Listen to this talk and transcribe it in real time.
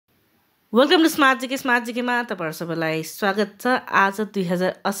Welcome to smart जिकेमा तपाईँहरू सबैलाई स्वागत छ। आज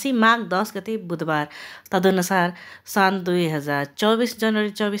 2080 माघ 10 गते बुधबार, तदनुसार सन् 2024 जनवरी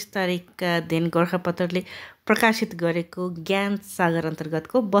 24 तारिकका दिन गोर्खापत्रले प्रकाशित गरेको ज्ञान सागर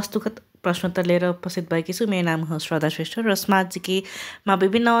अन्तर्गतको वस्तुगत प्रश्नोत्तर लिएर उपस्थित भएकी छु। मेरो नाम हो श्रद्धा श्रेष्ठ र स्मार्ट जिकेमा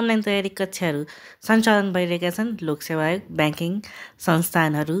विभिन्न अनलाइन तयारी कक्षाहरू सञ्चालन भइरहेका छन्। लोकसेवा आयोग, ब्याङ्किङ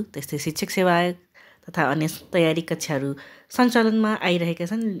संस्थानहरू, त्यस्तै शिक्षक सेवा आयोग तथा अन्य तयारी कक्षाहरू सञ्चालनमा आइरहेका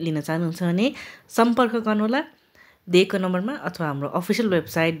छन्। लिन चाहनुहुन्छ भने सम्पर्क गर्नुहोला दिएको नम्बरमा अथवा हाम्रो अफिसियल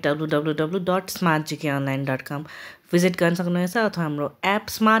वेबसाइट www.smartgkonline.com भिजिट गर्न सक्नुहुनेछ अथवा हाम्रो एप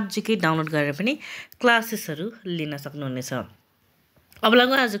स्मार्ट जिके डाउनलोड गरेर पनि क्लासेसहरू लिन सक्नुहुनेछ। अब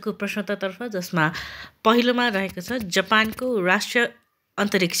लागौँ आजको प्रश्नोत्तरतर्फ, जसमा पहिलोमा रहेको छ जापानको राष्ट्रिय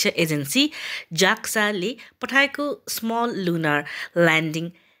अन्तरिक्ष एजेन्सी जाक्साले पठाएको small lunar landing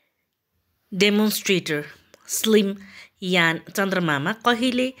demonstrator slim यान चन्द्रमामा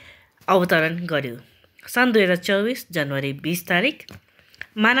कहिले अवतरण गर्यो? सन् 2024 जनवरी 20 तारिक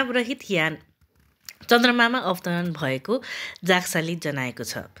मानवरहित यान चन्द्रमामा अवतरण भएको जाक्साले जनाएको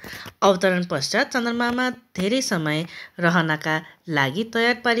छ। अवतरण पश्चात चन्द्रमामा धेरै समय रहनका लागि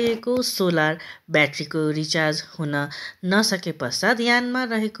तयार पारिएको सोलर ब्याट्रीको रिचार्ज हुन नसके पश्चात यानमा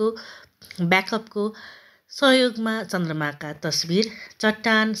रहेको ब्याकअपको सहयोगमा चन्द्रमाका तस्बिर,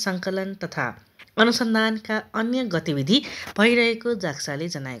 चट्टान सङ्कलन तथा अनुसन्धानका अन्य गतिविधि भइरहेको जाक्साले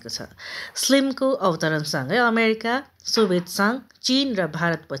जनाएको छ। स्लिमको अवतरणसँगै अमेरिका, सोभियत सङ्घ, चीन र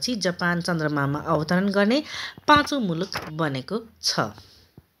भारतपछि जापान चन्द्रमामा अवतरण गर्ने पाँचौँ मुलुक बनेको छ।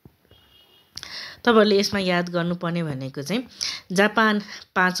 तपाईँहरूले यसमा याद गर्नुपर्ने भनेको चाहिँ जापान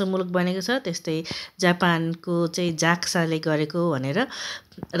पाँचौँ मुलुक बनेको छ, त्यस्तै जापानको चाहिँ जाक्साले गरेको भनेर,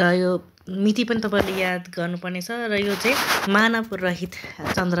 र यो मिति पनि तपाईँहरूले याद गर्नुपर्ने छ, र यो चाहिँ मानवरहित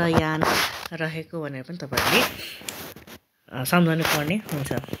चन्द्रयान रहेको भनेर पनि तपाईँहरूले सम्झाउनु पर्ने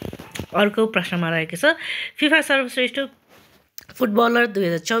हुन्छ। अर्को प्रश्नमा रहेको छ फिफा सर्वश्रेष्ठ फुटबलर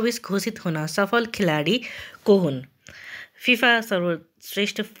 2024 घोषित हुन सफल खेलाडी को हुन्? फिफा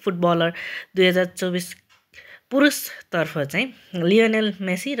सर्वश्रेष्ठ फुटबलर 2024 पुरुषतर्फ चाहिँ लियोनेल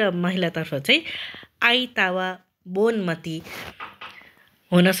मेसी र महिलातर्फ चाहिँ आइतावा बोनमती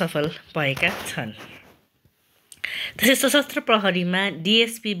हुन सफल भएका छन्। त्यसै सशस्त्र प्रहरीमा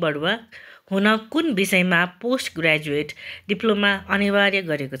डिएसपी बढुवा हुन कुन विषयमा पोस्ट ग्रेजुएट डिप्लोमा अनिवार्य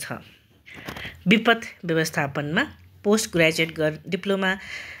गरेको छ? विपद व्यवस्थापनमा पोस्ट ग्रेजुएट डिप्लोमा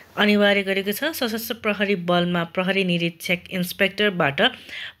अनिवार्य गरेको छ। सशस्त्र प्रहरी बलमा प्रहरी निरीक्षक इन्सपेक्टरबाट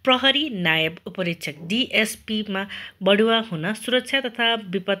प्रहरी नायब उपरीक्षक डिएसपीमा बढुवा हुन सुरक्षा तथा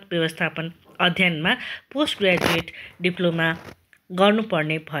विपद व्यवस्थापन अध्ययनमा पोस्ट ग्रेजुएट डिप्लोमा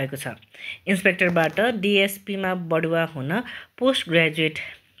गर्नुपर्ने भएको छ। इन्सपेक्टरबाट डिएसपीमा बढुवा हुन post graduate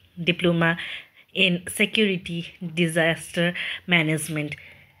diploma in security disaster management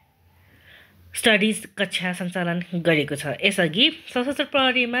studies कक्षा सञ्चालन गरेको छ। यसअघि सशस्त्र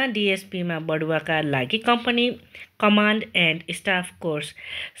प्रहरीमा डिएसपीमा बढुवाका लागि company command and staff course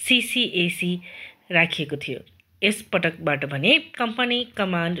CCAC राखिएको थियो। यस पटकबाट भने कम्पनी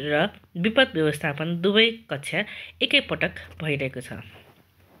कमान्ड र विपद व्यवस्थापन दुवै कक्षा एकैपटक भइरहेको छ।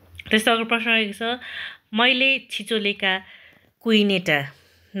 त्यस्तै अर्को प्रश्न रहेको छ मैले छिचोलेका कुइनेटा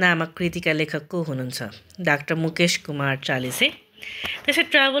नामक कृतिका लेखक को हुनुहुन्छ? डाक्टर मुकेश कुमार चालिसे। त्यसै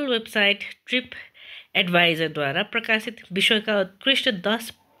ट्राभल वेबसाइट ट्रिप एडभाइजरद्वारा प्रकाशित विश्वका उत्कृष्ट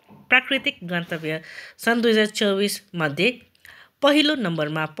 10 प्राकृतिक गन्तव्य सन् 2024 मध्ये पहिलो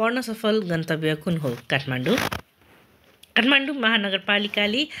नम्बरमा पर्न सफल गन्तव्य कुन हो? काठमाडौँ। काठमाडौँ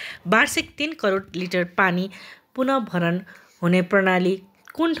महानगरपालिकाले वार्षिक 3 करोड लिटर पानी पुनः भरण हुने प्रणाली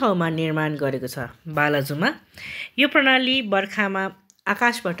कुन ठाउँमा निर्माण गरेको छ? बालाजुमा। यो प्रणाली बर्खामा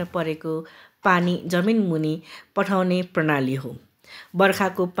आकाशबाट परेको पानी जमिन मुनि पठाउने प्रणाली हो।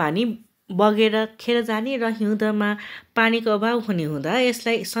 बर्खाको पानी बगेर खेर जाने र हिउँदमा पानीको अभाव हुने हुँदा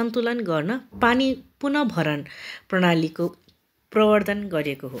यसलाई सन्तुलन गर्न पानी पुनः भरण प्रणालीको प्रवर्धन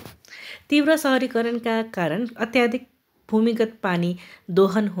गरिएको हो। तीव्र सहरीकरणका कारण अत्याधिक भूमिगत पानी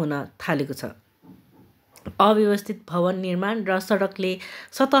दोहन हुन थालेको छ। अव्यवस्थित भवन निर्माण र सडकले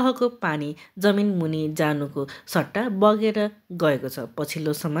सतहको पानी जमिन मुनि जानुको सट्टा बगेर गएको छ।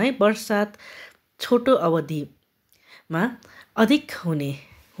 पछिल्लो समय वर्षात छोटो अवधिमा अधिक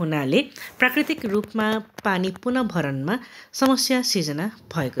हुनाले प्राकृतिक रूपमा पानी पुनः भरणमा समस्या सिर्जना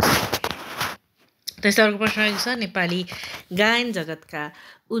भएको छ। त्यस्तै अर्को प्रश्न रहेको छ नेपाली गायन जगतका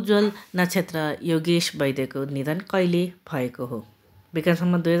उज्जवल नक्षत्र योगेश वैद्यको निधन कहिले भएको हो?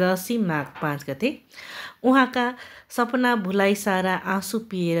 विक्रमसम्म 2080 माघ 5 गते। उहाँका सपना भुलाइ सारा आँसु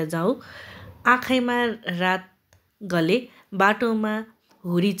पिएर जाऊ, आँखैमा रात गले, बाटोमा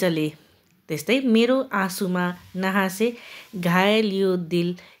हुरी चले, त्यस्तै मेरो आँसुमा नहाँसे, घायल यो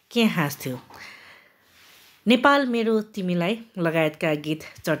दिल के हाँस्थ्यौ, नेपाल मेरो तिमीलाई लगायतका गीत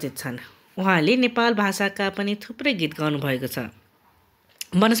चर्चित छन्। उहाँले नेपाल भाषाका पनि थुप्रै गीत गाउनुभएको छ।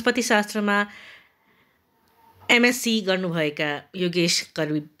 वनस्पति शास्त्रमा एमएससी गर्नुभएका योगेश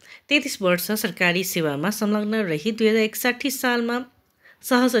करिब 33 वर्ष सरकारी सेवामा संलग्न रही 2061 सालमा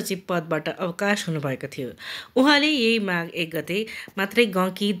सहसचिव पदबाट अवकाश हुनुभएको थियो। उहाँले यही माघ 1 गते मात्रै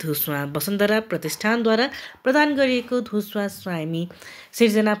गौकी धुस्वा वसुन्धरा प्रतिष्ठानद्वारा प्रदान गरिएको धुस्वा स्वामी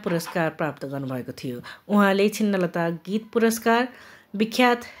सिर्जना पुरस्कार प्राप्त गर्नुभएको थियो। उहाँले छिन्नलता गीत पुरस्कार,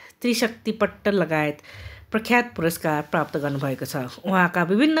 विख्यात त्रिशक्तिपट्ट लगायत प्रख्यात पुरस्कार प्राप्त गर्नुभएको छ। उहाँका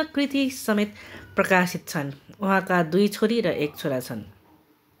विभिन्न कृति समेत प्रकाशित छन्। उहाँका 2 छोरी र 1 छोरा छन्।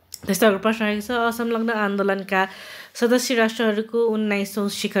 त्यस्तै अर्को प्रश्न आएको छ, असंलग्न आन्दोलनका सदस्य राष्ट्रहरूको 19औं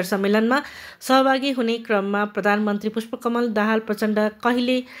शिखर सम्मेलनमा सहभागी हुने क्रममा प्रधानमन्त्री पुष्पकमल दाहाल प्रचण्ड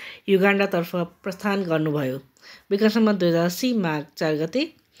कहिले युगाण्डातर्फ प्रस्थान गर्नुभयो? विक्रम सम्वत 2080 माघ 4 गते,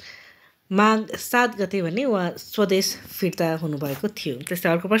 माघ 7 गते भने उहाँ स्वदेश फिर्ता हुनुभएको थियो। त्यस्तै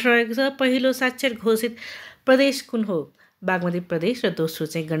अर्को प्रश्न रहेको छ, पहिलो साक्षर घोषित प्रदेश कुन हो? बागमती प्रदेश र दोस्रो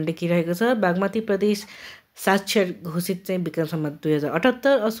चाहिँ गण्डकी रहेको छ। बागमती प्रदेश साक्षर घोषित चाहिँ विक्रम सम्वत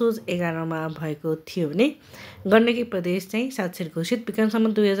 2078 असोज 11 मा भएको थियो भने गण्डकी प्रदेश चाहिँ साक्षर घोषित विक्रम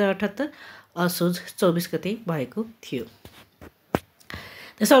सम्वत 2078 असोज 24 गते भएको थियो।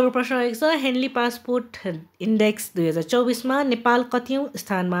 त्यसो अर्को प्रश्न रहेको छ, हेनली पासपोर्ट इन्डेक्स 2024 मा नेपाल कतिौं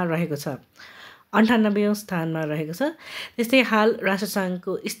स्थानमा रहेको छ? 98औं स्थानमा रहेको छ। त्यस्तै हाल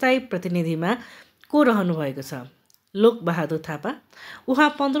राष्ट्रसङ्घको स्थायी प्रतिनिधिमा को रहनु भएको छ? लोकबहादुर थापा। उहाँ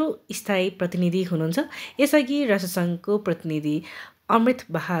 15औं स्थायी प्रतिनिधि हुनुहुन्छ। यसअघि राष्ट्रसङ्घको प्रतिनिधि अमृत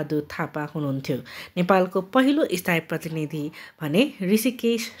बहादुर थापा हुनुहुन्थ्यो। नेपालको पहिलो स्थायी प्रतिनिधि भने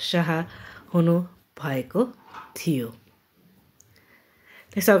ऋषिकेश शाह हुनु भएको थियो।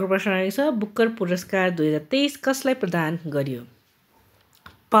 त्यसको प्रश्न रहेको छ, बुकर पुरस्कार 2023 कसलाई प्रदान गरियो?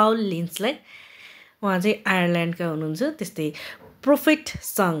 पाउल लिन्चलाई। उहाँ चाहिँ आयरल्यान्डका हुनुहुन्छ। त्यस्तै प्रोफेट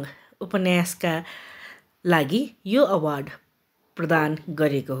सङ उपन्यासका लागि यो अवार्ड प्रदान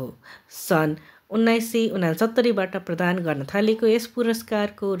गरेको हो। सन् 1969बाट प्रदान गर्न थालेको यस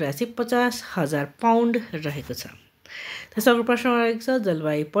पुरस्कारको राशि 50,000 पाउन्ड रहेको छ। त्यसको प्रश्न रहेको छ,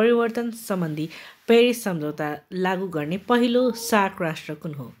 जलवायु परिवर्तन सम्बन्धी पेरिस सम्झौता लागू गर्ने पहिलो सार्क राष्ट्र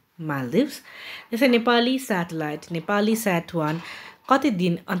कुन हो? मालदिभ्स। त्यसै नेपाली स्याटेलाइट नेपाली स्याट-1 कति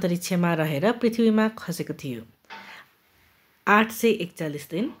दिन अन्तरिक्षमा रहेर पृथ्वीमा खसेको थियो? 841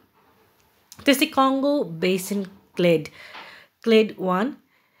 दिन। त्यस्तै कङ्गो basin clade 1,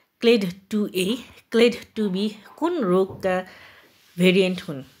 clade 2A, clade 2B कुन रोगका भेरिएन्ट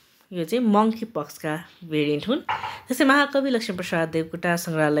हुन्? यो चाहिँ मङ्की पक्सका भेरिएन्ट हुन्। त्यस्तै महाकवि लक्ष्मीप्रसाद देवकोटा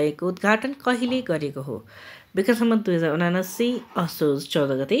सङ्ग्रहालयको उद्घाटन कहिले गरेको हो? विक्रम सम्वत 2079 असोज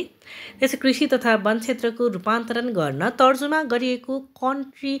 14 गते। त्यसै कृषि तथा वन क्षेत्रको रूपान्तरण गर्न तर्जुमा गरिएको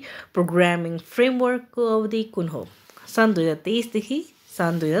कन्ट्री प्रोग्रामिङ फ्रेमवर्कको अवधि कुन हो? सन् 2023 देखि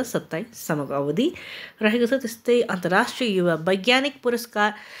सन् 2027 सम्मको अवधि रहेको छ। त्यस्तै अन्तर्राष्ट्रिय युवा वैज्ञानिक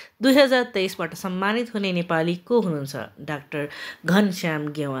पुरस्कार 2023बाट सम्मानित हुने नेपाली को हुनुहुन्छ? डाक्टर घनश्याम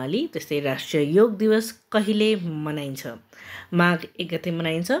गेवाली। त्यस्तै राष्ट्रिय योग दिवस कहिले मनाइन्छ? माघ 1 गते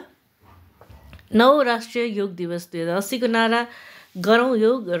मनाइन्छ। 9 राष्ट्रिय योग दिवस 2080 को नारा गरौँ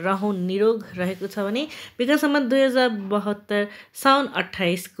योग रहौँ निरोग रहेको छ भने विक्रम सम्वत 2072 साउन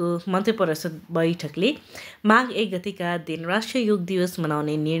 28 को मन्त्री परिषद बैठकले माघ 1 गतेका दिन राष्ट्रिय योग दिवस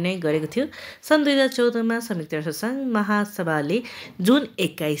मनाउने निर्णय गरेको थियो। सन् 2014 मा संयुक्त राष्ट्रसङ्घ महासभाले जुन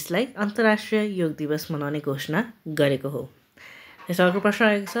 21 लाई अन्तर्राष्ट्रिय योग दिवस मनाउने घोषणा गरेको हो। त्यसको अर्को प्रश्न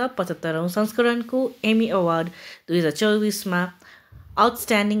रहेको छ, 75औं संस्करणको एमी अवार्ड 2024 मा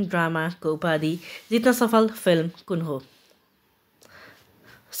आउटस्ट्यान्डिङ ड्रामाको उपाधि जित्न सफल फिल्म कुन हो?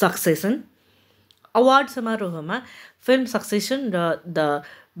 सक्सेसन। अवार्ड समारोहमा फिल्म सक्सेसन र द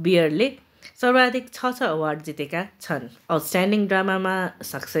बियरले सर्वाधिक 6 अवार्ड जितेका छन्। आउटस्ट्यान्डिङ ड्रामामा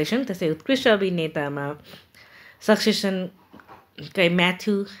सक्सेसन, त्यसै उत्कृष्ट अभिनेतामा सक्सेसनकै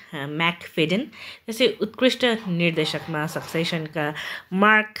म्याथ्यू म्याकफेडन, त्यसै उत्कृष्ट निर्देशकमा सक्सेसनका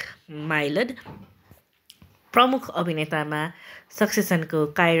मार्क माइलड, प्रमुख अभिनेतामा सक्सेसनको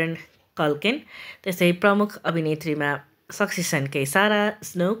काइरन कल्केन, त्यसै प्रमुख अभिनेत्रीमा सक्सेसनकै सारा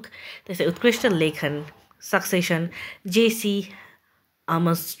स्नोक, त्यसै उत्कृष्ट लेखन सक्सेसन जेसी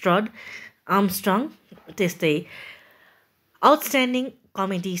आर्मस्ट्रङ, त्यस्तै आउटस्ट्यान्डिङ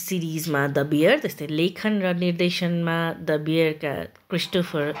कमेडी सिरिजमा द बियर, त्यस्तै लेखन र निर्देशनमा द बियरका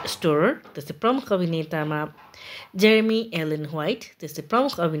क्रिस्टोफर स्टोरर, त्यस्तै प्रमुख अभिनेतामा जेरेमी एलन व्हाइट, त्यस्तै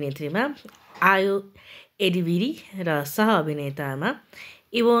प्रमुख अभिनेत्रीमा आयो एडिबिरी र सह अभिनेतामा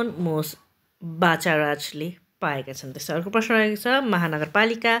इभोन मोस बाचाराजले पाएका छन्। त्यस्तै अर्को प्रश्न रहेको छ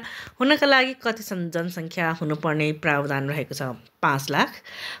महानगरपालिका हुनका लागि कति जनसङ्ख्या हुनुपर्ने प्रावधान रहेको छ? 5 लाख।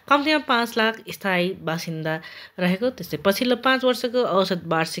 कम्तीमा 5 लाख स्थायी बासिन्दा रहेको। त्यस्तै पछिल्लो 5 वर्षको औसत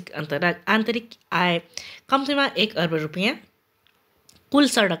वार्षिक आन्तरिक आय कम्तीमा 1 अर्ब रुपियाँ। कुल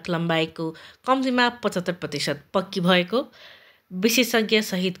सडक लम्बाइको कम्तीमा 75% पक्की भएको। विशेषज्ञ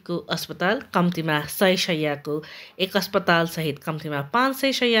सहितको अस्पताल कम्तीमा 100 शय्याको एक अस्पताल सहित कम्तीमा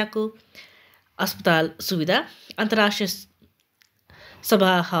 500 शय्याको अस्पताल सुविधा। अन्तर्राष्ट्रिय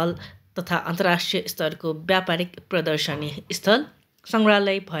सभा हल तथा अन्तर्राष्ट्रिय स्तरको व्यापारिक प्रदर्शनी स्थल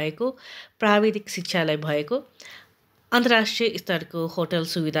सङ्ग्रहालय भएको। प्राविधिक शिक्षालय भएको। अन्तर्राष्ट्रिय स्तरको होटल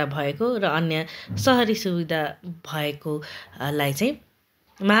सुविधा भएको र अन्य सहरी सुविधा भएकोलाई चाहिँ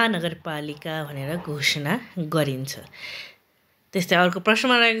महानगरपालिका भनेर घोषणा गरिन्छ। त्यस्तै अर्को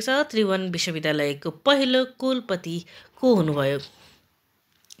प्रश्नमा रहेको छ त्रिभुवन विश्वविद्यालयको पहिलो कुलपति को हुनुभयो?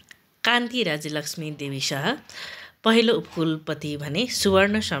 कान्ति राज्यलक्ष्मी देवी शाह। पहिलो उपकुलपति भने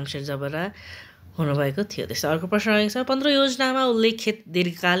सुवर्ण शमशेर जबरा हुनुभएको थियो। त्यस्तै अर्को प्रश्न रहेको छ 15 योजनामा उल्लेखित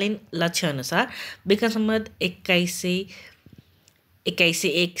दीर्घकालीन लक्ष्यअनुसार विकास सम्बन्ध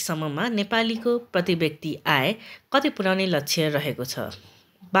 2101 सम्ममा नेपालीको प्रति व्यक्ति आय कति पुर्याउने लक्ष्य रहेको छ?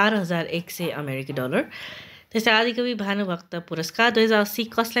 12,100 अमेरिकी डलर। त्यस्तै आदिकवि भानुभक्त पुरस्कार 2080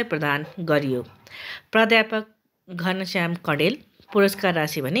 कसलाई प्रदान गरियो? प्राध्यापक घनश्याम कडेल। पुरस्कार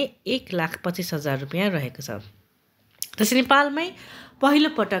राशि भने 1,25,000 रुपियाँ रहेको छ। त्यसै नेपालमै पहिलो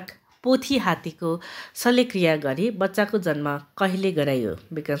पटक पोथी हात्तीको शल्यक्रिया गरी बच्चाको जन्म कहिले गराइयो?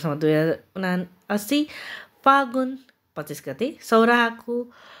 विक्रम सम्वत 2079 फागुन 25 गते सौराहाको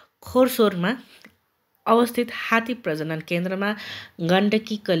खोरसोरमा अवस्थित हात्ती प्रजनन केन्द्रमा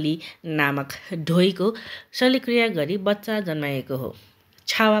गण्डकी कली नामक ढोइको शल्यक्रिया गरी बच्चा जन्माइएको हो।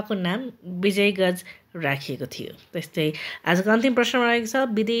 छावाको नाम विजयगज राखिएको थियो। त्यस्तै आजको अन्तिम प्रश्नमा रहेको छ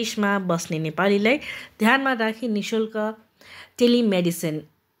विदेशमा बस्ने नेपालीलाई ध्यानमा राखी निःशुल्क टेलिमेडिसिन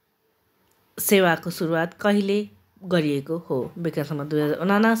सेवाको सुरुवात कहिले गरिएको हो? विक्रम सम्वत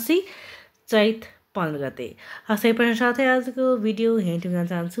 2079 चैत 15 गते। हस्तै पनि साथै आजको भिडियो यहीँ टुङ्ग्न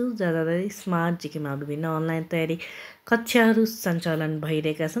चाहन्छु। जाँदै स्मार्ट जिकेमा विभिन्न अनलाइन तयारी कक्षाहरू सञ्चालन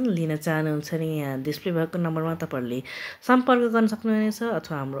भइरहेका छन्। लिन चाहनुहुन्छ भने यहाँ डिस्प्ले भएको नम्बरमा तपाईँहरूले सम्पर्क गर्न सक्नुहुनेछ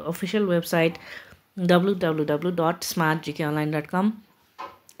अथवा हाम्रो अफिसियल वेबसाइट www.smartgkonline.com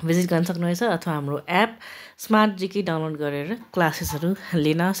भिजिट गर्न सक्नुहुनेछ अथवा हाम्रो एप स्मार्ट जिके डाउनलोड गरेर क्लासेसहरू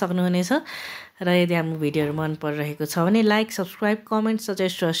लिन सक्नुहुनेछ। र यदि हाम्रो भिडियोहरू मन परिरहेको छ भने लाइक, सब्सक्राइब, कमेन्ट,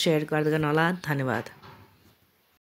 सजेस्ट र सेयर गर्दै गर्नुहोला। धन्यवाद।